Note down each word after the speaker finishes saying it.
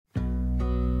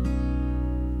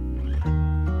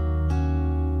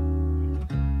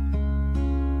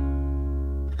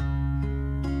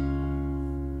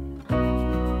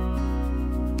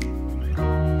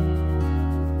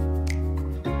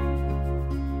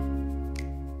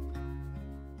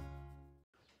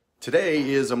Today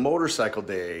is a motorcycle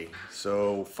day,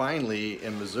 so finally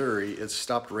in Missouri it's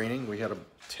stopped raining. We had a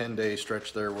 10-day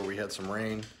stretch there where we had some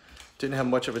rain. Didn't have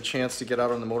much of a chance to get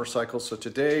out on the motorcycle, so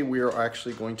today we are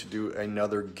actually going to do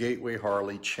another Gateway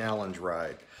Harley Challenge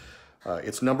ride.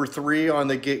 It's number 3 on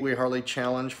the Gateway Harley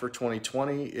Challenge for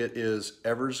 2020. It is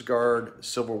Evergerd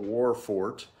Civil War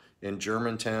Fort in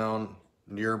Germantown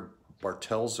near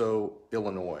Bartelzo,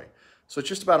 Illinois. So it's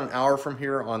just about an hour from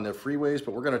here on the freeways,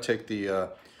 but we're going to take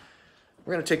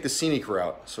the scenic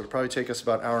route. So it'll probably take us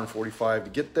about an hour and 45 to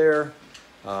get there.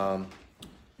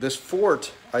 This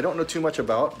fort, I don't know too much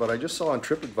about, but I just saw on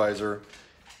TripAdvisor,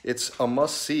 it's a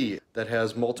must-see that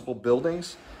has multiple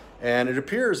buildings, and it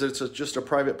appears that it's just a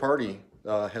private party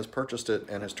has purchased it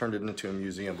and has turned it into a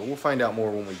museum, but we'll find out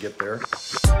more when we get there.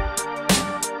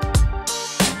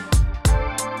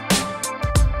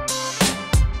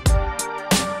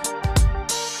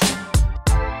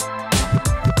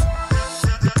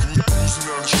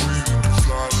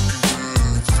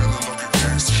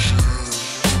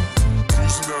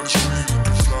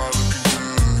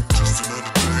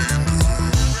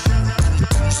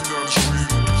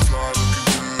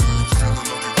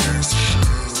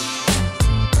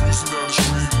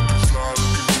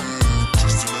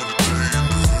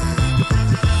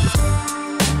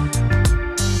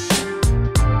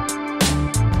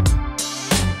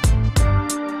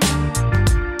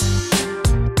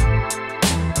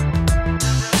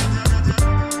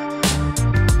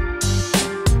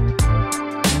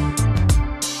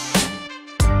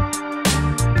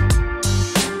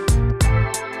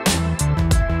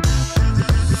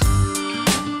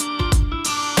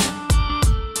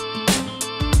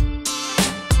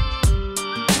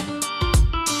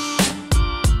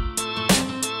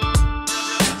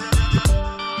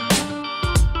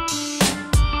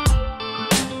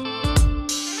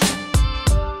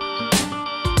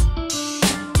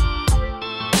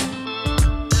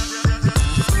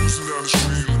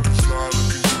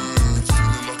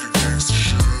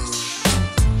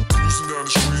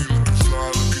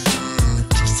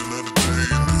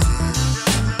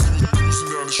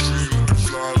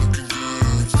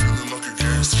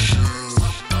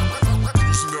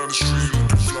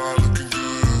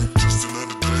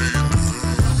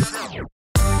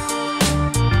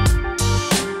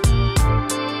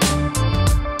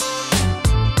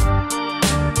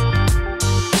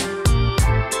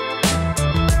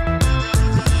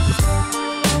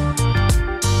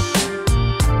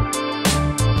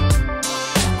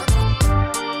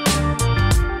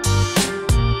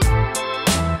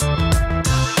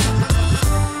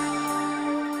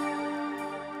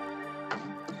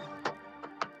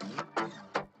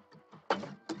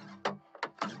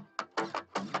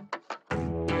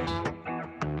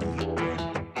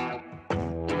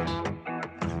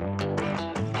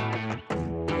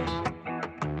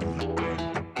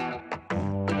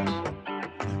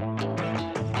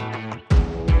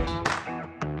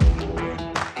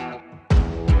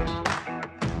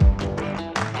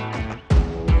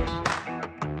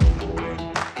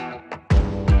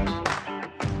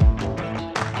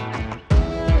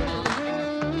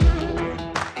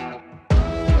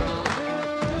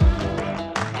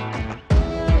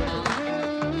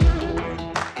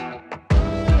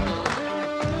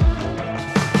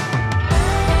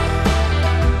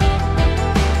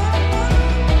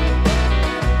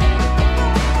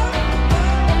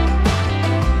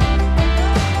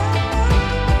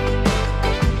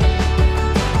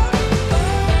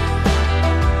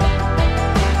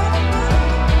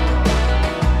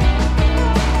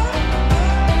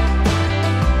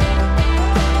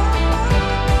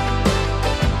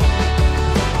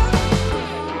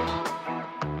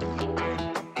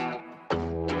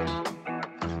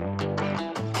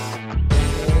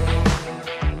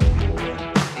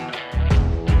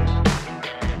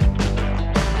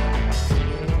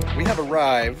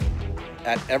 Arrived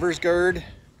at Evergerd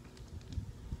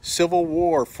Civil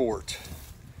War Fort.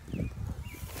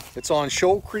 It's on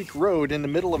Shoal Creek Road in the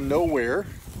middle of nowhere.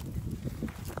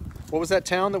 What was that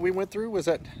town that we went through? Was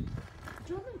that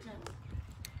Germantown?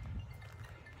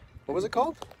 What was it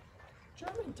called?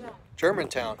 Germantown.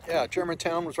 Germantown. Yeah,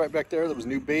 Germantown was right back there. There was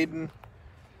New Baden,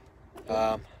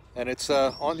 and it's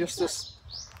on just this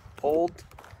old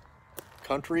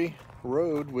country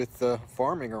road with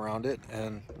farming around it,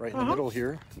 and right in the middle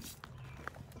here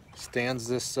stands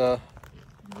this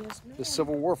this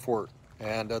Civil War Fort,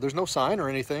 and there's no sign or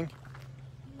anything,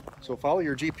 so follow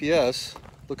your GPS,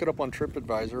 look it up on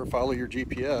TripAdvisor, follow your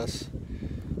GPS,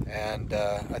 and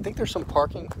I think there's some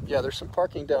parking. Yeah, there's some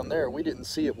parking down there. We didn't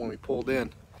see it when we pulled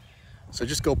in, so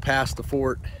just go past the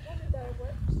fort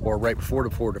or right before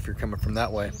the fort if you're coming from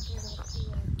that way.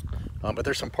 But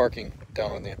there's some parking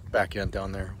down on the back end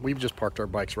down there. We've just parked our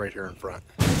bikes right here in front.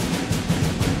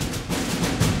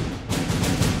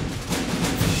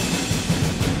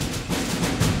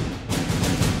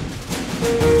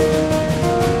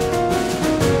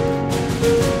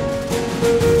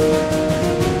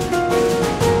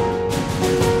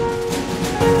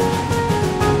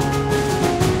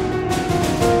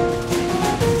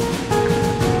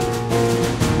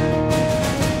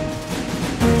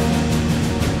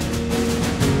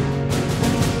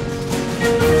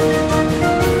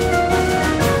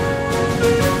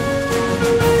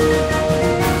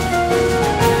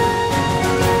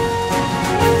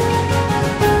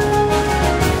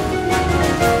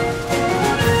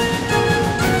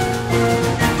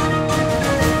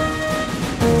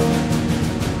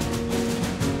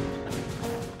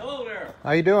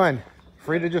 How you doing?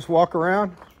 Free to just walk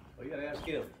around? Well, you gotta ask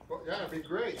him. Well, yeah, it'd be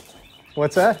great.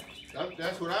 What's that?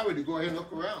 That's what I would do. Go ahead and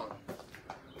look around.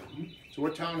 So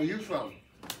what town are you from?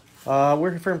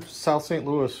 We're from South St.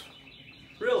 Louis.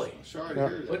 Really? Sorry to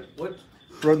hear that. What?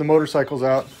 Rode the motorcycles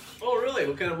out. Oh, really?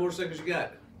 What kind of motorcycles you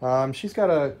got? She's got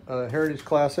a Heritage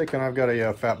Classic, and I've got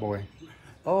a Fat Boy.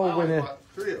 Oh, Wow, when about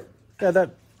 3 of them. yeah,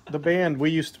 the band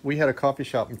we had a coffee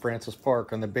shop in Francis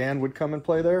Park, and the band would come and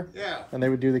play there. Yeah. And they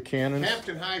would do the cannons.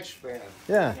 Hampton Heights band.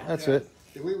 Yeah, that's Yeah. it.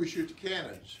 And we would shoot the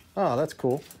cannons. Oh, that's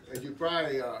cool. And you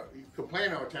probably you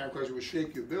complain all the time because it would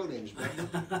shake your buildings,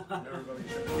 remember? Everybody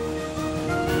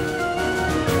said.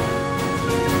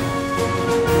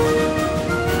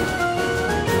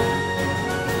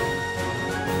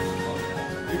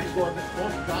 You can go on this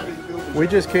one, Bobby buildings We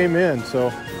up. just came in,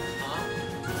 so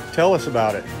tell us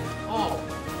about it. Oh,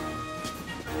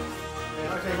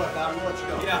 I'll tell you what, Bob, we'll let you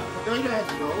go. Yeah. no, you don't have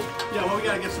to go. Yeah, well, we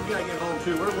gotta get home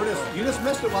too. You just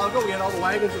missed it a while ago. We had all the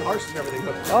wagons and horses and everything.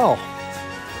 But Oh,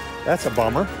 that's a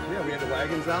bummer. yeah, we had the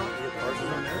wagons out. We had the horses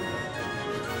on there.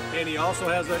 And he also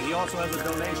has a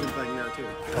donation thing there too.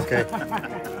 Okay.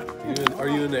 Are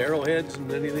you in the arrowheads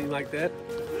and anything like that?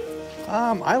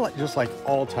 I like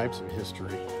all types of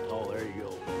history. Oh, there you go.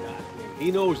 God,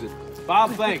 he knows it.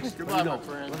 Bob, thanks. Goodbye, Let me my know.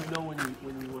 friend. Let me know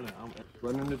when you wanna.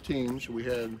 Running the teams. We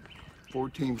had 4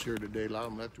 teams here today. A lot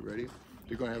of them left already.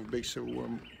 They're going to have a big Civil War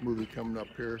movie coming up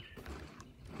here.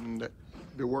 And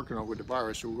they're working on it with the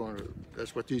virus, so we're going to.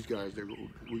 That's what these guys.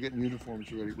 We're getting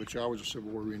uniforms ready, which I was a Civil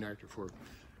War reenactor for.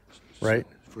 Right.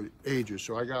 For ages,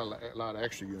 so I got a lot of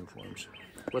extra uniforms.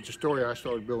 But the story, I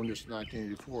started building this in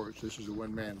 1984. So this is a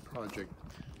one-man project.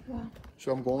 Wow.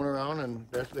 So I'm going around, and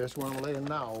that's where I'm laying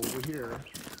now over here.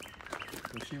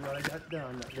 You see what I got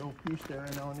done? That little piece there,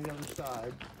 and on the other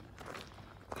side.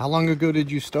 How long ago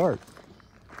did you start?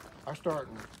 I started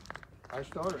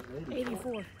maybe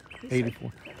 84.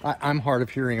 84. I'm hard of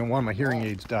hearing, and one of my hearing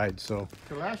aids died, so.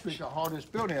 So last week I hauled this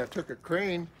building. I took a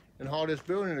crane and hauled this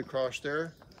building across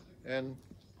there and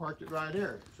parked it right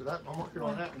there. So that I'm working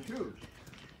on that one too.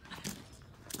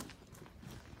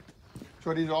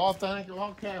 So these are all authentic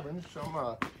log cabins, some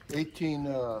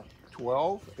 1812,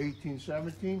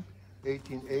 1817,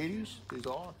 1880s. These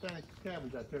are all authentic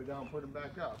cabins. I tear down and put them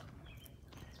back up.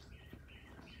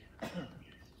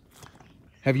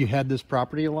 Have you had this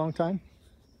property a long time?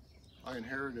 I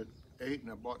inherited 8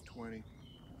 and I bought 20.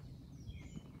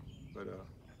 But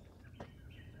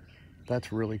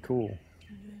That's really cool.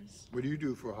 what do you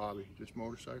do for a hobby? Just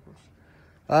motorcycles?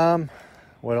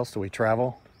 What else do we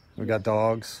travel? We got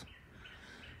dogs,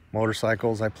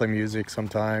 motorcycles. I play music What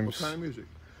sometimes. kind of music?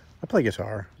 I play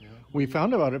guitar. Yeah. We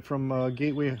found about it from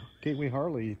Gateway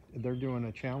Harley. They're doing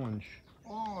a challenge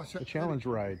Oh, a challenge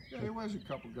ride. Yeah, there was a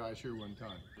couple guys here one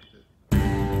time.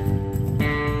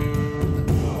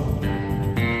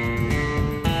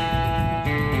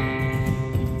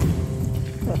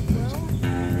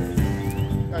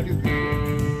 I do good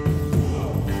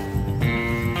work.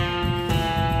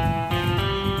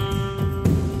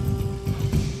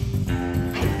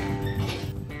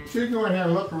 So you can go in here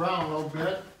and look around a little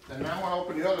bit, and I want to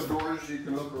open the other doors so you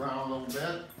can look around a little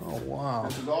bit. Oh wow.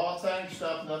 This is all authentic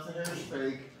stuff, nothing here is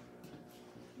fake.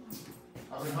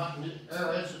 I've been hunting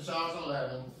arrowheads since I was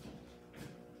 11.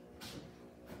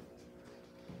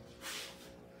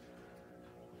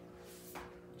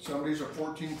 Some of these are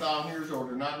 14,000 years old.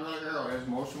 They're not really arrowheads,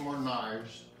 most of them are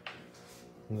knives.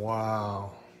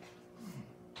 Wow.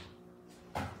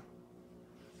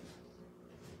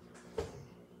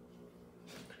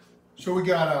 So we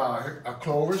got a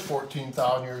Clovis,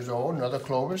 14,000 years old, another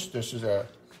Clovis. This is a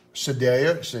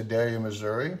Sedalia,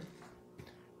 Missouri.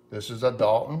 This is a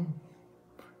Dalton,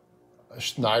 a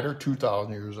Snyder,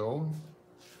 2,000 years old.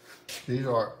 These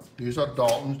are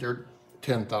Daltons, they're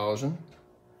 10,000.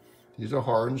 These are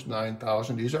Hardens,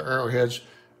 9,000. These are arrowheads.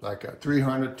 like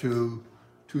 300 to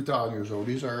 2,000 years old.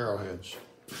 These are arrowheads.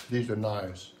 These are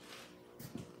knives.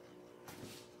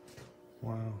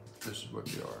 Wow. This is what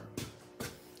they are.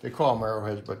 They call them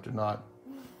arrowheads, but they're not.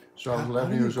 So I was 11 How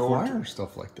do you years old. acquire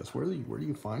stuff like this? Where do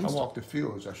you find I stuff? walked the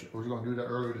fields. I was going to do that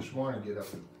earlier this morning, get up.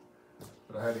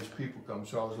 But I had these people come.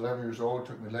 So I was 11 years old. It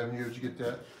took me 11 years to get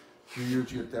that. 3 years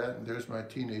to get that. And there's my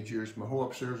teenage years. My whole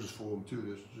upstairs is full of them too.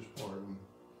 This is just part of them.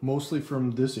 Mostly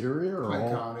from this area or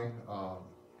Clinton all? County,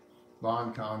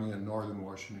 Bond County, and Northern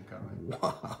Washington County.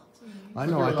 Wow. I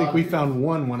know. I think we found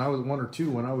one or two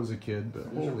when I was a kid, but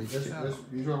holy cow.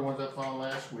 These are the ones I found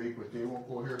last week, but they won't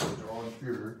go here because they're all in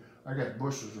computer. I got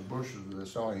bushels and bushels of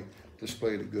this. I only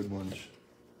display the good ones.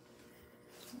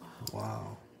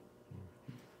 Wow.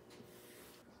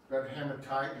 Got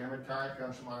hematite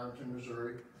comes from Ironton,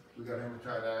 Missouri. We got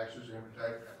hematite axes,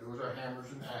 those are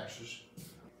hammers and axes.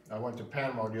 I went to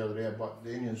Panama the other day. I bought,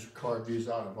 the Indians carved these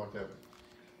out. I bought that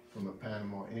from a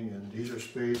Panama Indian. These are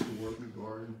spades to work in the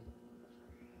garden.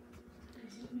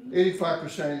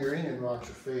 85% of your Indian rocks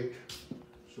are fake,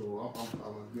 so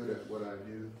I'm good at what I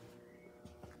do.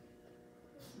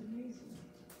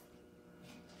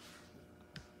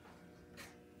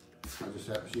 I just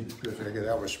happen to see the picture. I got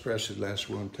Elvis Presley's last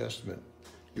will and testament.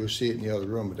 You'll see it in the other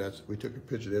room, but we took a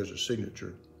picture. There's a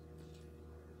signature.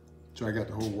 So I got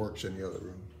the whole works in the other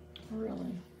room.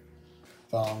 Really?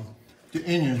 The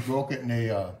Indians broke it and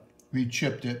they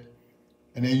re-chipped it,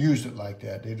 and they used it like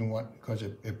that. They didn't want, because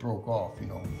it broke off, you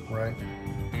know. Right.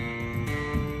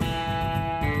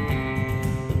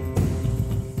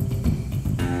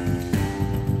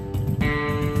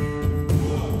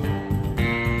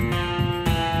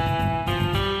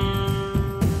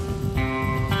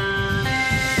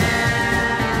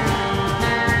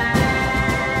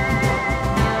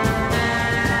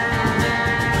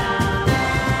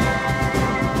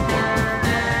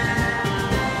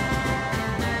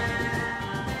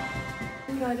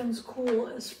 Items cool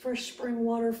as fresh spring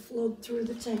water flowed through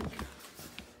the tank.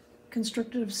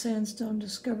 Constructed of sandstone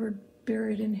discovered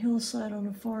buried in hillside on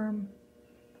a farm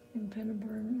in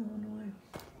Pennaburn, Illinois.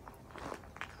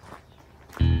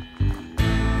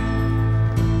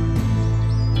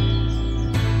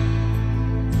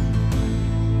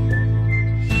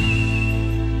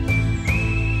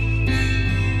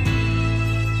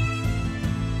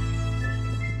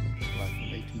 Like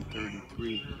from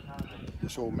 1833.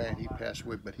 This old man, he passed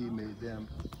away, but he made them.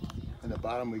 In the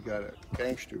bottom, we got a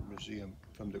gangster museum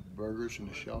from the Burgers and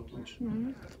the Sheltons.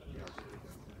 Mm-hmm.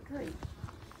 Great.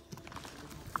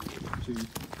 See,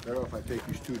 better if I take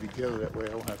these two together, that way I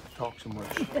don't have to talk so much.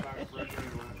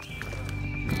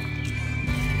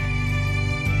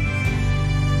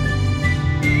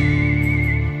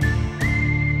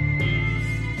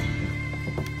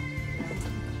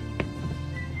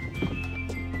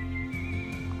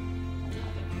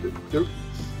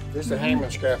 This is the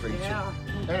hangman's scaffolding. Yeah.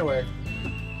 Anyway,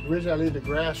 the reason I leave the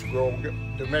grass grow,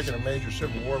 they're making a major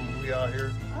Civil War movie out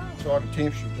here. So all the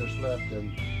Teamsters just left,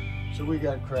 and so we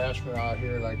got craftsmen out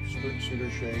here like splitting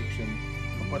cedar shakes, and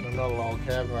I'm putting another log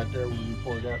cabin right there. We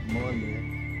poured that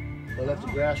Monday. I let the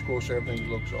grass grow so everything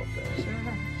looks off that.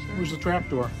 Where's the trap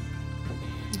door?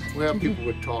 Well, people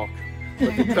would talk,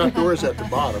 but the trap door is at the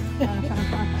bottom.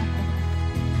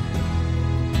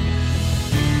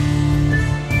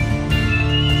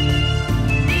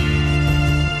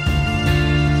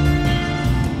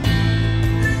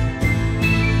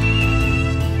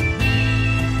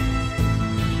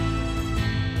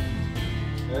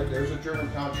 There's a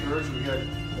Germantown church.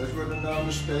 There's where the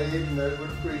nuns stayed, and there's where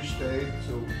the priest stayed.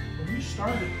 So When you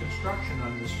started construction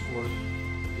on this fort,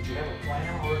 did you have a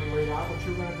plan already laid out what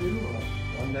you were going to do, or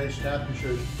one day, snapped and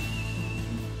said, just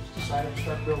decided to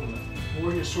start building it?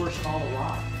 Where are you sourcing all the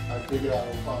rock? I figured out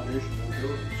a foundation for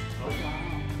buildings.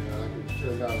 Yeah, like it's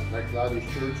tear down, like a lot of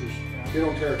these churches, they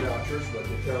don't tear down churches, but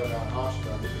they tear down houses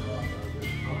out there.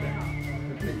 Okay.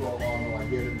 And people all know I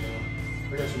get it.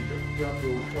 I got some junk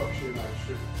old trucks here, and I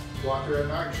just go out there at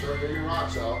night and start digging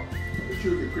rocks out. It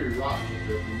should be pretty rotten if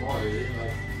they're from water. It ain't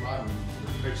like mine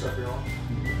picks up your own.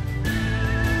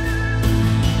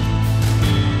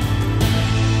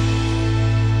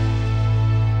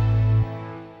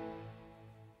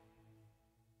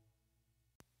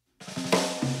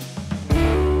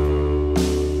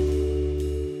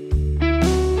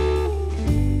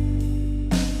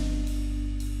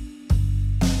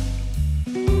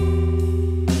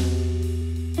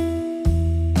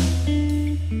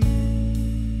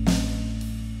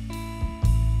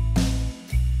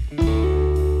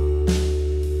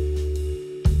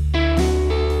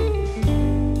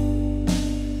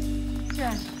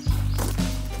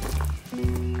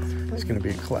 It's gonna be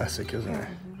a classic, isn't it?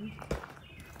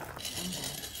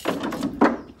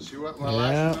 what my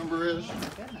license number is?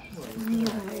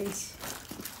 Nice.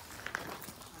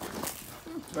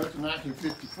 That's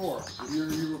 1954. The year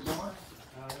you were born?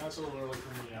 That's a little early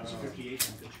for me. I was 58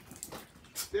 vintage.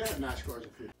 They had nice cars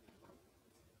at 50.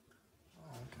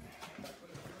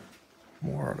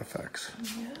 More artifacts.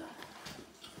 Yeah.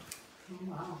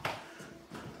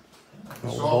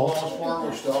 It's all Pawz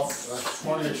farmer stuff. That's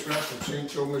 20 Express from St.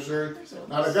 Joe, Missouri.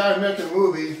 Now the guy making the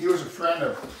movie, he was a friend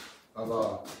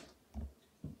of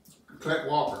Clint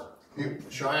Walker.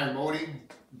 Cheyenne Bodie.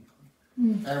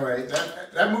 Anyway,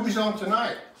 that movie's on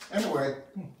tonight. Anyway,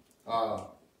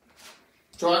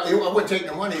 so I wouldn't take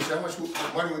no money. He said, how much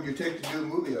money would you take to do the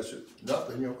movie? I said,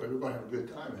 nothing, you know, we're going to have a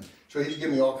good time. And so he's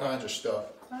giving me all kinds of stuff.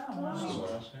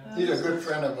 So, he's a good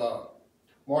friend of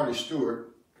Marty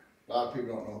Stewart. A lot of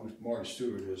people don't know who Marty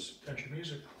Stewart is. Country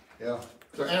music. Yeah.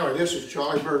 So anyway, this is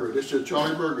Charlie Berger. This is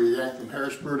Charlie Berger gang from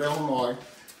Harrisburg, Illinois.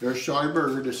 There's Charlie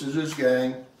Berger. This is his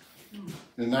gang.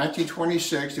 In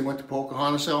 1926, they went to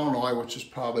Pocahontas, Illinois, which is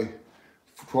probably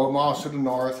 12 miles to the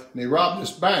north, and they robbed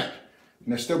this bank.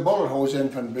 And there's still bullet holes in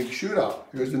from the big shootout.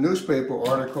 Here's the newspaper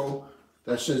article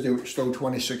that says they stole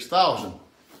 26,000.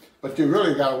 But they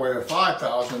really got away with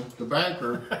 5,000. The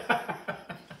banker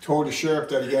told the sheriff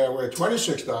that he got away with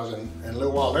 26,000, and a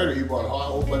little while later he bought a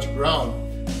whole bunch of ground.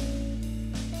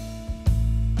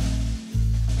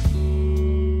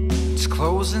 It's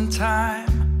closing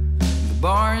time, the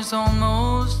bar is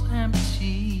almost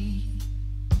empty.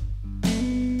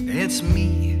 It's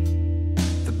me,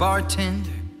 the bartender,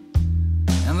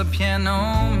 and the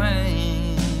piano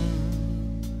man.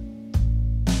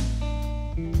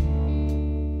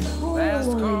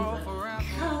 Last call for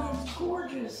God, it's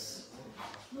gorgeous.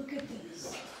 Look at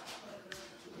this.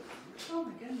 Oh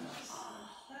my goodness.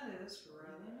 That is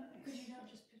really nice. Could you not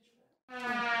just picture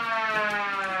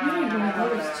that? You need one of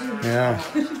those too. Yeah.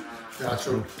 Yeah,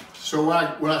 so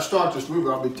when I start this movie,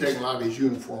 I'll be taking a lot of these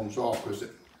uniforms off because a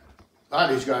lot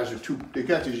of these guys are they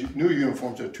got these new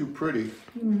uniforms that are too pretty,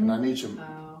 and I need some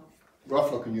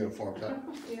rough-looking uniforms.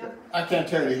 I can't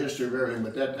tell you the history of everything,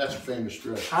 but that's a famous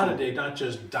dress. How did they not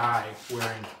just die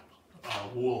wearing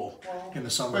wool in the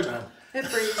summertime? It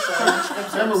breathes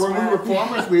so. Remember when we were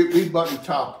farmers, we buttoned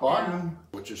top button,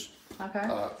 which is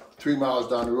 3 miles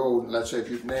down the road. Let's say if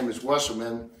your name is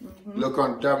Wesselman, look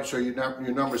on W, so your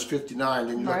number is 59,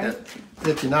 then you look at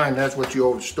 59, that's what you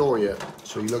owe the store yet.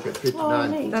 So you look at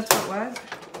 59. neat. That's what was?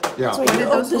 Yeah. So you did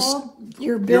owe those this, hold?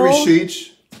 your Your bill?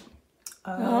 receipts,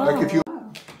 Oh. like if you,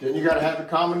 then you gotta have the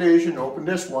combination, open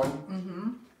this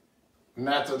one. And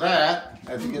after that,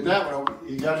 after you get that one,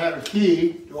 you gotta have a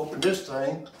key to open this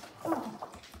thing.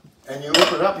 And you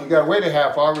open it up, you gotta wait a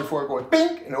half hour before it goes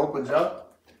bink and opens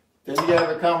up. Then you gotta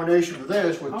have a combination of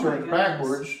this, which turns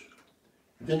backwards.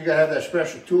 Then you gotta have that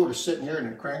special tool to sit in here and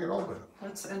then crank it open.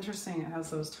 That's interesting. It has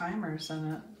those timers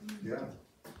in it. Yeah.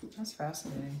 That's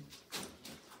fascinating.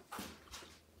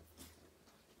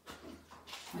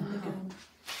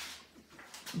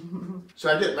 So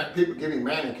I did, people give me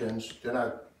mannequins, then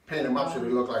I paint them up so they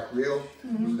look like real.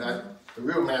 The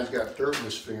real man's got dirt in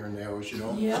his fingernails, you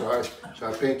know? Yeah. So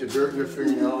I paint the dirt in their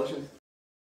fingernails.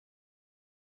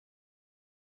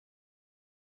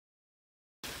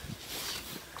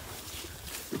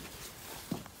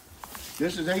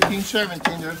 This is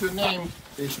 1817, there's the name,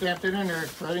 they stamped it in there,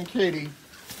 Fred and Katie.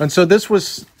 And so this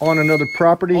was on another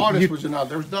property? All this was another,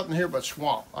 there was nothing here but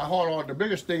swamp. I haul all, the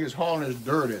biggest thing is hauling this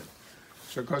dirt in.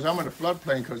 So, cause I'm in the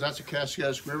floodplain, cause that's a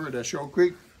Cascades River, that's Shoal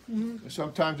Creek. And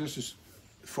sometimes this is,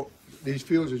 these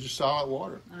fields are just solid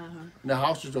water. And the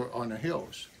houses are on the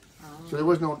hills. So there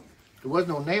was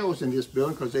no nails in this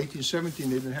building, cause 1817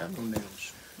 they didn't have no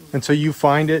nails. And so you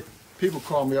find it, People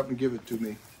call me up and give it to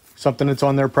me. something that's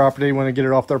on their property, want to get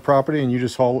it off their property, and you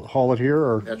just haul it here,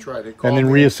 or? That's right. They call And then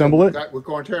me reassemble and say, it? We're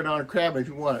going to tear down a cabin if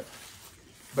you want it.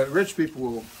 But rich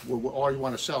people will always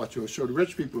want to sell it to us. So the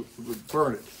rich people would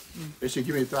burn it. They say,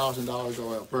 give me $1,000,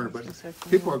 I'll burn it. But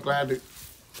people are glad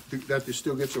that they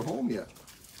still get their home yet.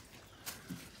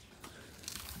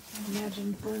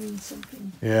 Imagine burning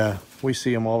something. Yeah, we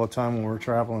see them all the time when we're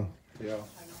traveling. Yeah.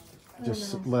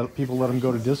 Just let them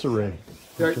go to disarray.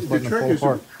 Yeah, Just the letting them trick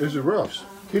fall apart. is the roofs.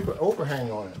 Keep an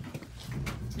overhang on it.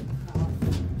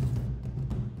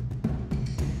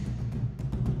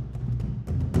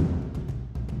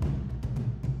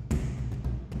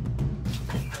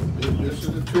 This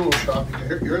is the tool shop.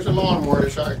 Here's a lawnmower.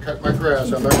 This is how I cut my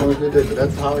grass. I'm not going to do it, but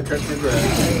that's how I cut my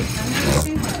grass.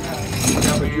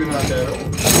 Yeah, but you're not that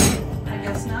old. I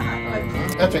guess not.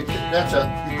 That's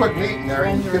a, you put meat in there,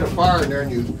 and you get a fire in there,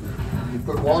 and you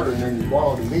put water in there, and you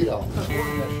boil the meat out.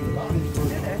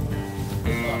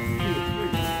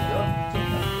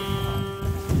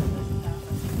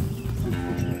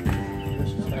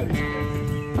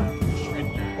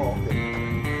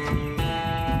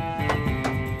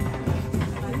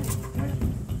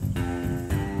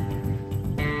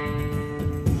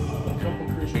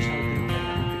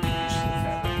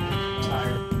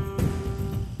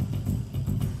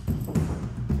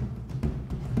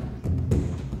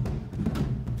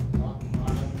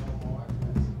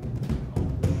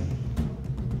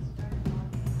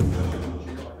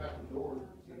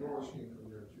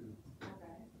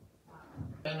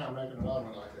 plan on making another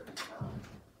one like it.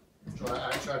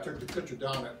 So I took the picture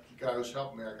down that the guy who's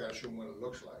helping me, I gotta show him what it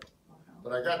looks like.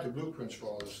 But I got the blueprints for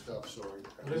all this stuff, so.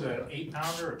 What is that, an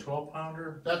 8-pounder or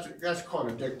 12-pounder? That's called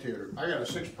a dictator. I got a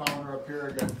 6-pounder up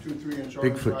here, I got 2 3-inch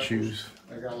Bigfoot rifles. shoes.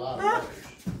 I got a lot of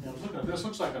rifles. Yeah, look at this,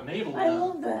 looks like a naval I gun.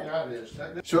 love that. Yeah, it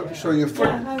is. So your foot,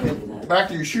 Yeah, I love that. back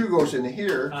to your shoe goes in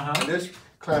here, Uh-huh. and this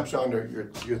clamps onto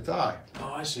your thigh.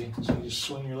 Oh, I see. So you just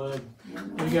swing your leg.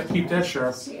 You gotta keep that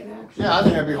sharp. See it actually. Yeah, I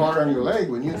think that'd be hard on your leg,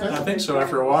 wouldn't you think? I think so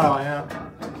after a while, yeah.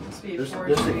 This is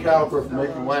the caliper for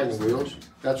making wagon wheels.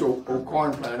 That's old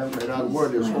corn planter made out of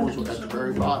wood. There's holes at the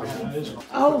very bottom. That is.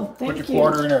 Oh, Put thank your you.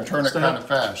 quarter in there and turn it kind of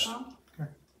fast.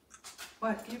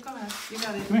 What? You go ahead. You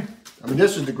got it. Come here. I mean,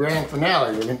 this is the grand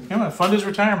finale. I mean, Come on, fund his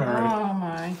retirement already. Oh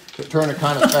my. to turn it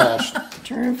kind of fast.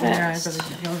 Turn fast.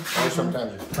 Or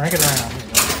sometimes. Crank it around.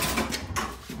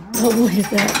 Oh, look at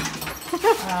that.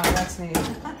 Oh, that's neat.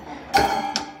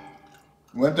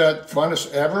 Wasn't that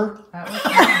funnest ever?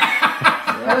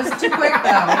 That was too quick though.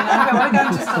 You know, if I would have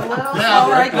gone just a little Yeah,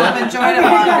 slower, I could have enjoyed it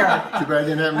longer. Too bad I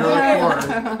didn't have another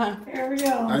quarter. Here we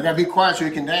go. I gotta be quiet so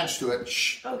you can dance to it.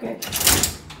 Shh. Okay.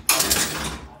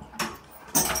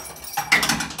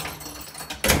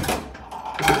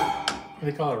 What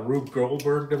do they call it, a Rube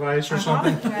Goldberg device or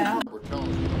something? Yeah. We're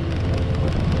telling you.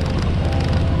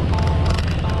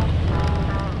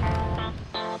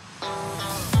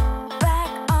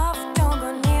 Back off, don't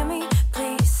go near me,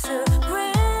 please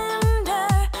surrender,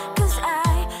 'cause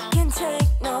I can take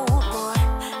no more.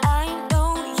 I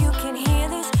know you can hear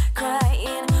this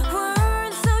crying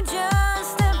words, so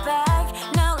just step back,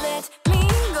 now let me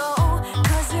go,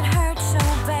 'cause it hurts so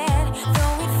bad,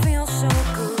 though it feels so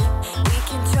good. We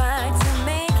can try to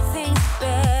make things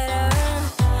better.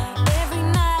 Every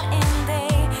night and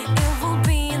day, it will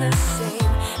be the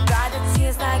same. Dry the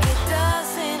tears like it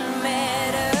doesn't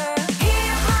matter.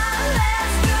 Hear my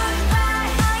last goodbye.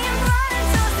 I am running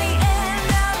towards the end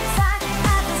of time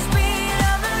at the speed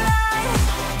of the light.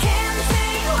 Can't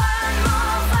take one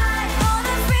more fight. All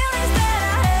the feelings that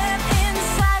I have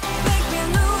inside make me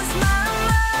lose my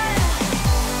mind.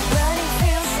 But it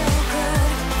feels so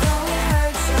good, though it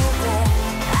hurts so bad.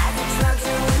 I could drug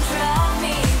you and drive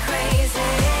me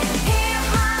crazy. Hear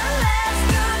my last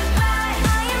goodbye.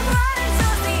 I am running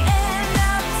towards the end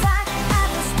of time at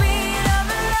the speed of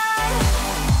the light.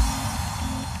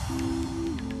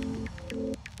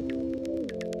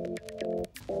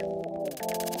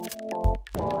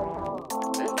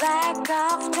 Back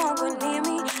off, don't go near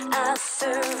me. I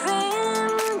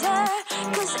surrender,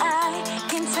 'cause I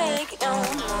can take no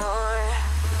more.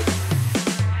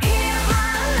 Hear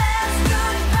my last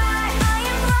goodbye. I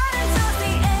am running towards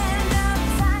the end of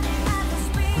time at the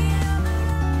speed of the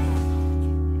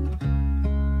light.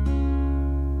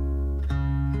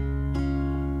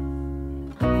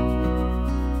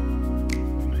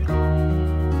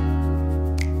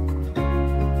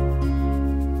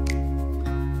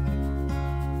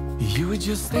 You were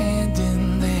just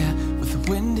standing there with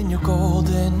the wind in your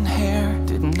golden hair.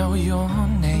 Didn't know your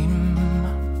name,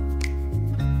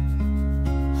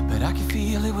 but I could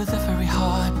feel it with every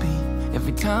heartbeat.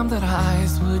 Every time that our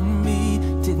eyes would meet.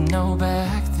 Didn't know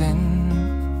back then.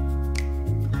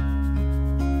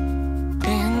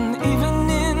 And even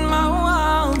in my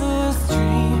wildest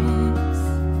dreams,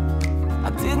 I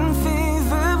didn't think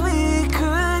that we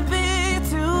could be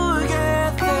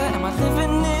together. Am I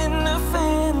living in a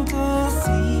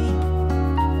fantasy,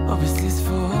 or is this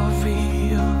for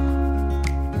real?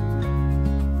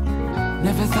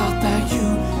 Never thought that you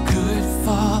could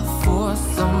fall for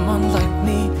someone like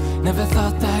me. Never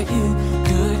thought that you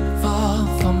could fall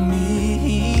for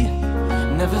me.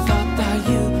 Never thought that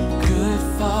you could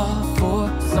fall for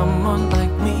someone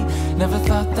like me. Never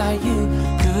thought that you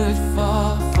could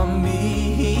fall for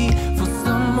me. For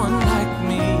someone like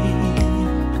me.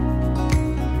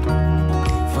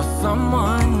 For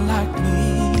someone like me.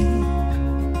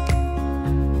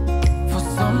 For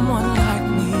someone like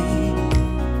me.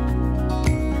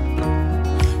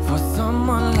 For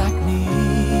someone like me.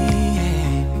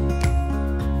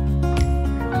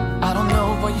 I don't know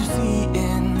what you see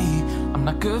in me. I'm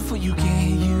not good for you,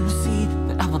 can't you see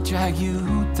that I will drag you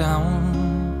down?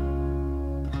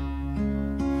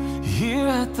 Here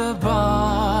at the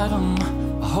bottom,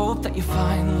 I hope that you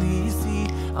finally see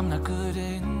I'm not good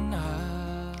enough.